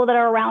the people that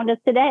are around us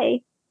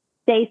today,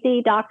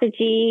 Stacy, Dr.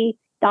 G,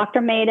 Dr.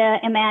 Maida,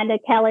 Amanda,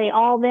 Kelly,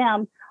 all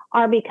them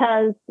are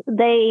because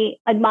they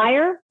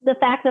admire the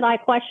fact that I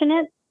question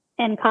it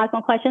and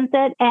Cosmo questions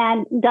it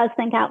and does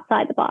think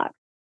outside the box.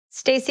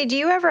 Stacy, do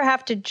you ever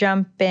have to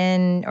jump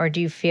in, or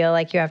do you feel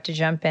like you have to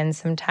jump in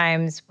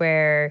sometimes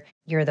where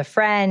you're the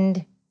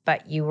friend,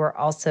 but you were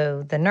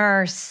also the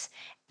nurse,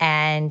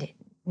 and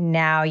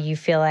now you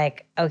feel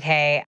like,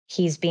 okay,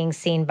 he's being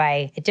seen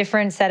by a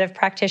different set of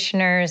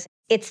practitioners?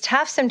 It's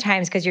tough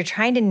sometimes because you're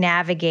trying to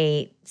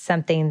navigate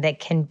something that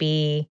can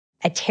be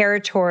a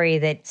territory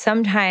that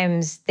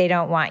sometimes they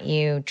don't want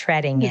you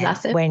treading in. I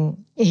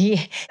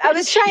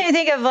was trying to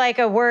think of like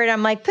a word.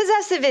 I'm like,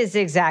 possessive is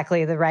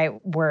exactly the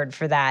right word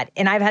for that.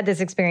 And I've had this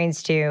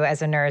experience too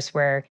as a nurse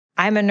where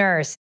I'm a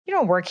nurse. You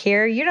don't work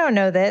here. You don't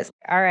know this.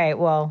 All right,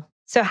 well,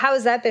 so how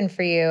has that been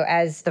for you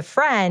as the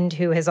friend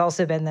who has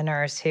also been the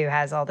nurse who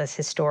has all this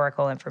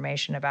historical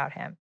information about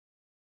him?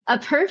 A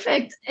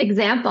perfect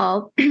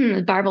example,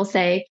 Barb will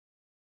say,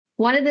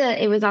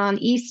 it was on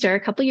Easter a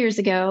couple years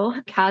ago.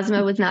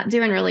 Cosmo was not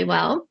doing really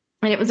well,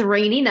 and it was a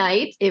rainy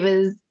night. It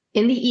was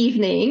in the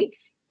evening,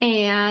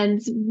 and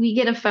we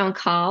get a phone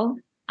call.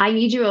 I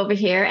need you over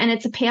here. And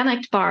it's a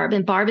panicked Barb,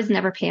 and Barb has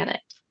never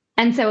panicked.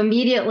 And so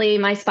immediately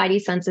my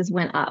spidey senses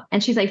went up.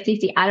 And she's like,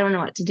 Cece, I don't know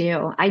what to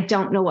do. I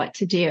don't know what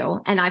to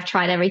do. And I've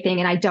tried everything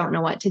and I don't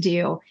know what to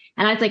do.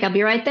 And I was like, I'll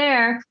be right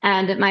there.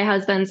 And my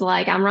husband's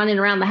like, I'm running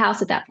around the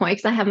house at that point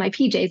because I have my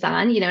PJs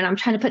on, and I'm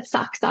trying to put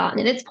socks on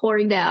and it's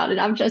pouring down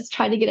and I'm just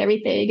trying to get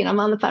everything. And I'm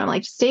on the phone. I'm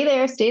like, stay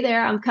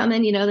there. I'm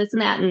coming, this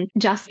and that. And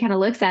Just kind of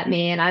looks at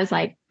me and I was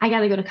like, I got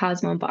to go to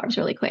Cosmo and Barb's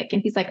really quick.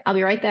 And he's like, I'll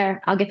be right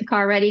there. I'll get the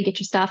car ready, get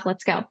your stuff.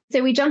 Let's go.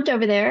 So we jumped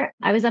over there.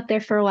 I was up there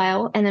for a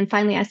while. And then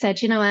finally I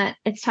said, you know what?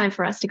 It's time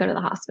for us to go to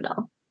the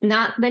hospital.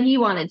 Not that he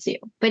wanted to,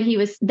 but he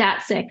was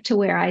that sick to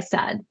where I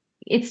said,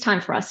 it's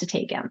time for us to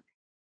take him.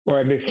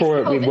 Well,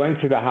 before we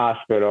went to the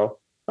hospital,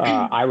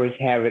 I was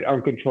having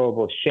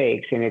uncontrollable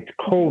shakes, and it's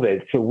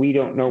COVID, so we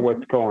don't know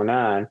what's going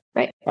on.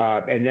 Right.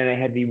 And then I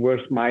had the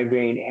worst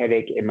migraine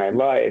headache in my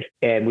life,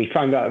 and we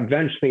found out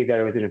eventually that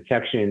it was an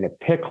infection in the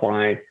PICC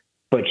line.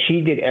 But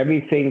she did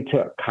everything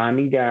to calm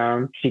me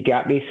down. She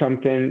got me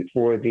something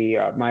for the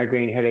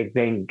migraine headache,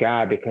 thank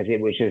God, because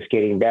it was just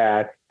getting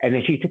bad. And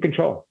then she took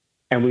control,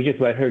 and we just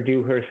let her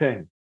do her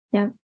thing.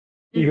 Yeah.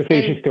 You can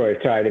finish your story.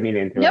 Sorry, I didn't mean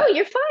to interrupt. No,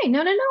 you're fine.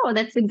 No.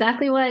 That's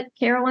exactly what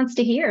Kara wants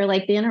to hear,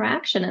 like the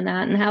interaction and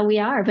that and how we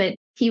are. But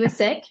he was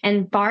sick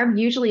and Barb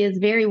usually is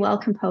very well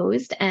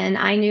composed. And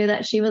I knew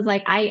that she was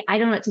like, I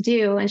don't know what to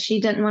do. And she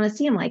didn't want to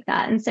see him like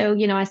that. And so,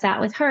 I sat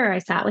with her, I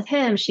sat with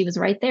him. She was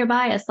right there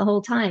by us the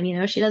whole time.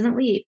 She doesn't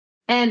leave.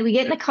 And we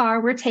get in the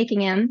car, we're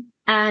taking him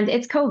and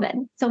it's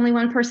COVID. So only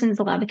one person is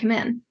allowed to come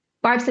in.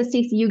 Barb says,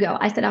 Stacey, you go.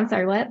 I said, I'm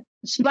sorry, what?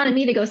 She wanted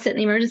me to go sit in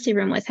the emergency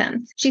room with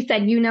him. She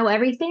said, you know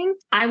everything.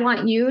 I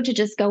want you to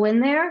just go in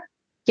there,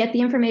 get the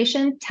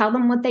information, tell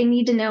them what they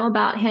need to know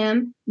about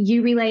him.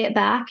 You relay it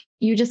back.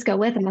 You just go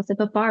with him. I said,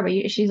 but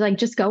Barbara, she's like,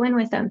 just go in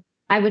with him.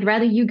 I would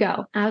rather you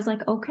go. I was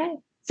like, okay.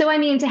 So,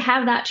 to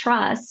have that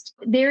trust,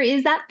 there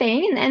is that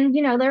thing. And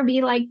there'll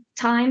be like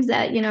times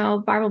that,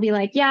 Barb will be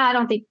like, yeah, I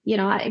don't think,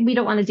 we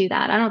don't want to do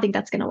that. I don't think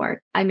that's going to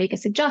work. I make a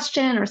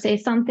suggestion or say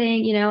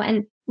something,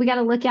 and we got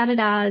to look at it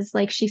as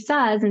like she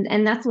says.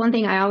 And that's one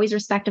thing I always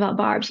respect about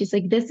Barb. She's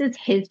like, this is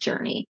his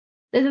journey.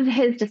 This is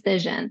his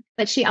decision.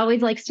 But she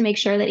always likes to make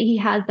sure that he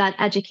has that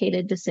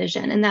educated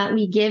decision and that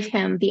we give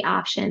him the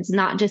options,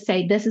 not just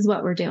say, this is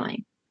what we're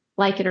doing,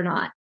 like it or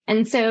not.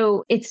 And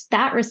so it's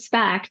that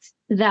respect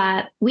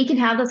that we can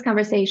have those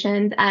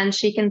conversations and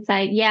she can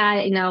say,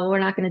 yeah, no, we're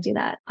not going to do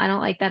that. I don't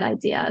like that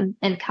idea.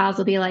 And Kaz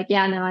will be like,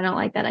 yeah, no, I don't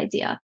like that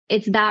idea.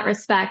 It's that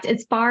respect.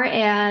 As far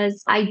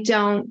as I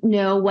don't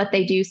know what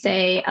they do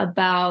say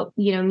about,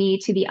 me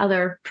to the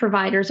other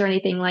providers or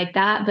anything like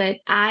that, but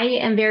I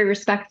am very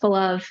respectful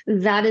of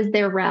that is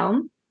their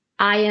realm.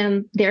 I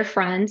am their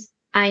friend.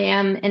 I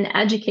am an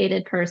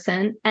educated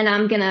person and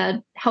I'm going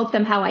to help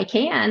them how I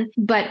can.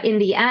 But in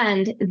the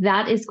end,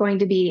 that is going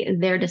to be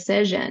their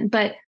decision.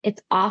 But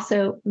it's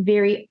also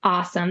very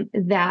awesome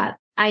that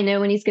I know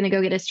when he's going to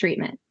go get his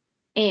treatment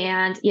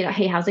and,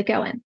 hey, how's it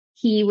going?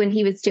 When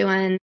he was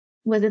doing,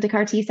 was it the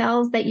CAR T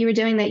cells that you were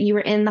doing, that you were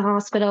in the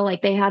hospital,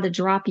 like they had to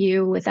drop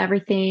you with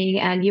everything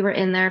and you were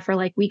in there for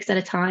like weeks at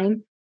a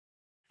time?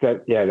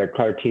 The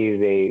CAR T,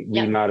 they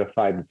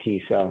remodified the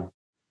T cell.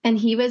 And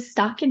he was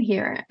stuck in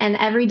here. And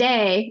every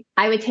day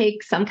I would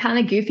take some kind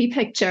of goofy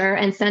picture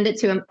and send it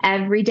to him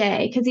every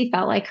day because he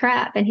felt like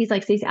crap. And he's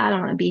like, Stacey, I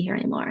don't want to be here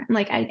anymore. I'm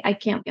like, I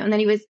can't. And then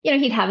he was,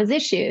 he'd have his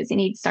issues and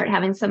he'd start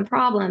having some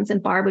problems.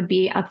 And Barb would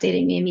be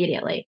updating me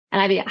immediately.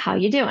 And I'd be like, how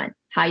you doing?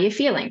 How you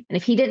feeling? And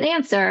if he didn't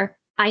answer,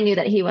 I knew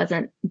that he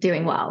wasn't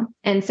doing well.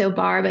 And so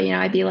Barb,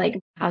 I'd be like,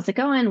 how's it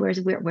going? Where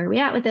are we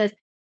at with this?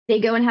 They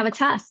go and have a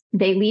test.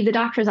 They leave the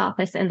doctor's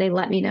office and they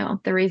let me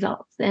know the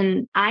results.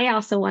 And I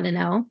also want to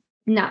know,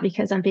 not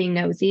because I'm being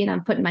nosy and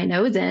I'm putting my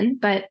nose in,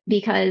 but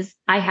because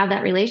I have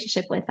that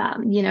relationship with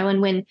them,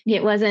 and when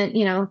it wasn't,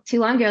 too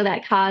long ago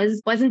that Kaz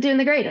wasn't doing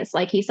the greatest,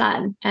 like he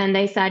said, and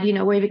they said,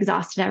 we've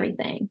exhausted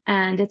everything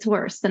and it's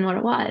worse than what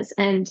it was.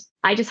 And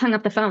I just hung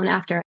up the phone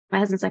after. My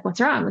husband's like, what's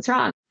wrong?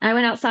 And I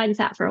went outside and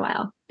sat for a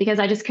while because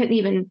I just couldn't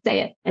even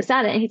say it. I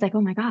said it and he's like,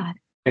 oh my God.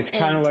 It's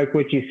kind of like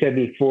what you said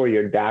before,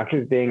 your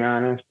doctor's being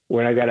honest.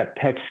 When I got a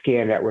PET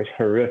scan that was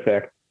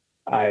horrific,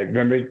 I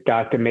remember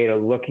Dr. Maida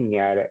looking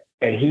at it,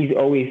 and he's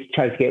always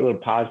tries to get a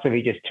little positive.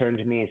 He just turned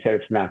to me and said,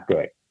 it's not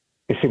good.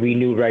 And so we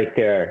knew right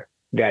there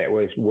that it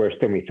was worse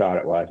than we thought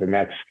it was. And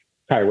that's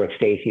kind of what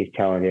Stacey's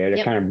telling you.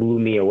 It kind of blew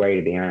me away,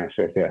 to be honest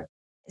with you.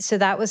 So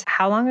that was,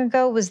 how long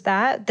ago was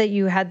that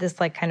you had this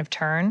like kind of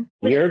turn?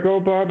 A year ago,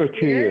 Bob, or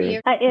 2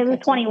 years? It was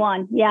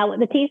 21. Yeah,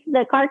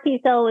 the CAR T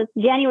cell was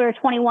January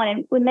 21.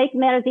 And what makes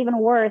matters even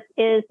worse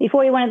is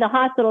before he went to the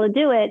hospital to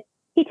do it,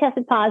 he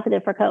tested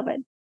positive for COVID.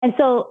 And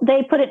so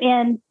they put it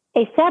in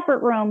a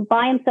separate room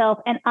by himself,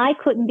 and I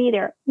couldn't be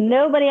there.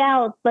 Nobody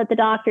else but the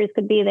doctors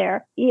could be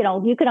there.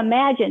 You could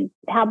imagine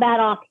how bad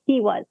off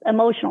he was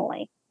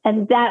emotionally.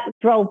 And that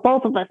drove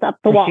both of us up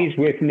the wall. She's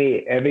with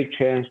me every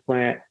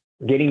transplant,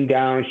 getting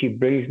down. She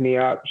brings me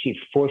up. She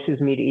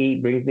forces me to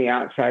eat, brings me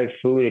outside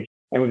food.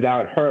 And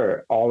without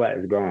her, all that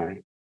is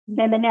gone.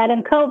 And then add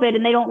in COVID,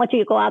 and they don't let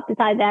you go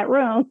outside that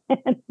room.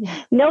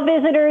 No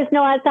visitors,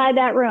 no outside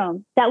that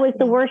room. That was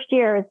the worst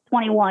year,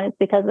 21. It's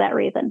because of that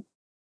reason.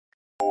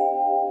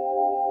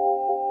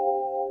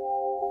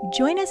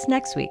 Join us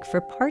next week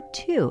for part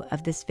 2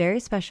 of this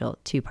very special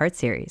 2-part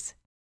series.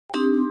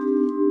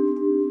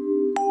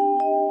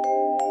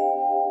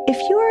 If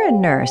you are a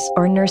nurse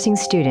or nursing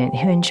student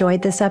who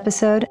enjoyed this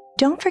episode,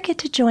 don't forget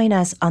to join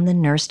us on the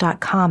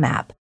NurseDot.com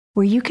app,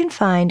 where you can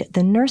find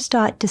the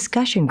NurseDot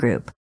discussion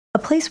group, a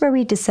place where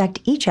we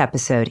dissect each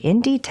episode in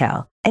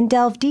detail and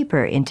delve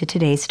deeper into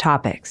today's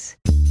topics.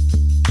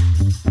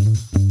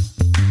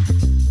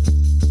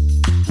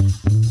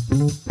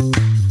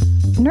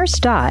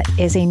 NurseDot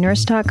is a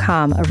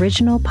NurseDot.com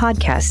original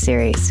podcast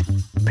series.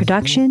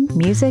 Production,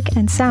 music,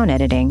 and sound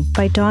editing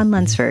by Dawn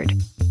Lunsford.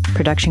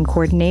 Production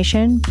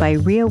coordination by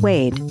Rhea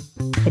Wade.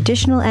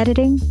 Additional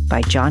editing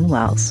by John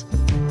Wells.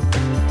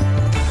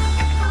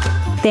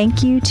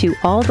 Thank you to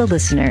all the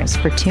listeners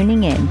for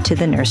tuning in to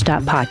the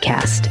NurseDot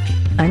podcast.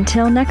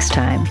 Until next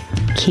time,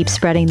 keep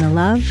spreading the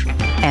love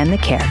and the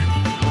care.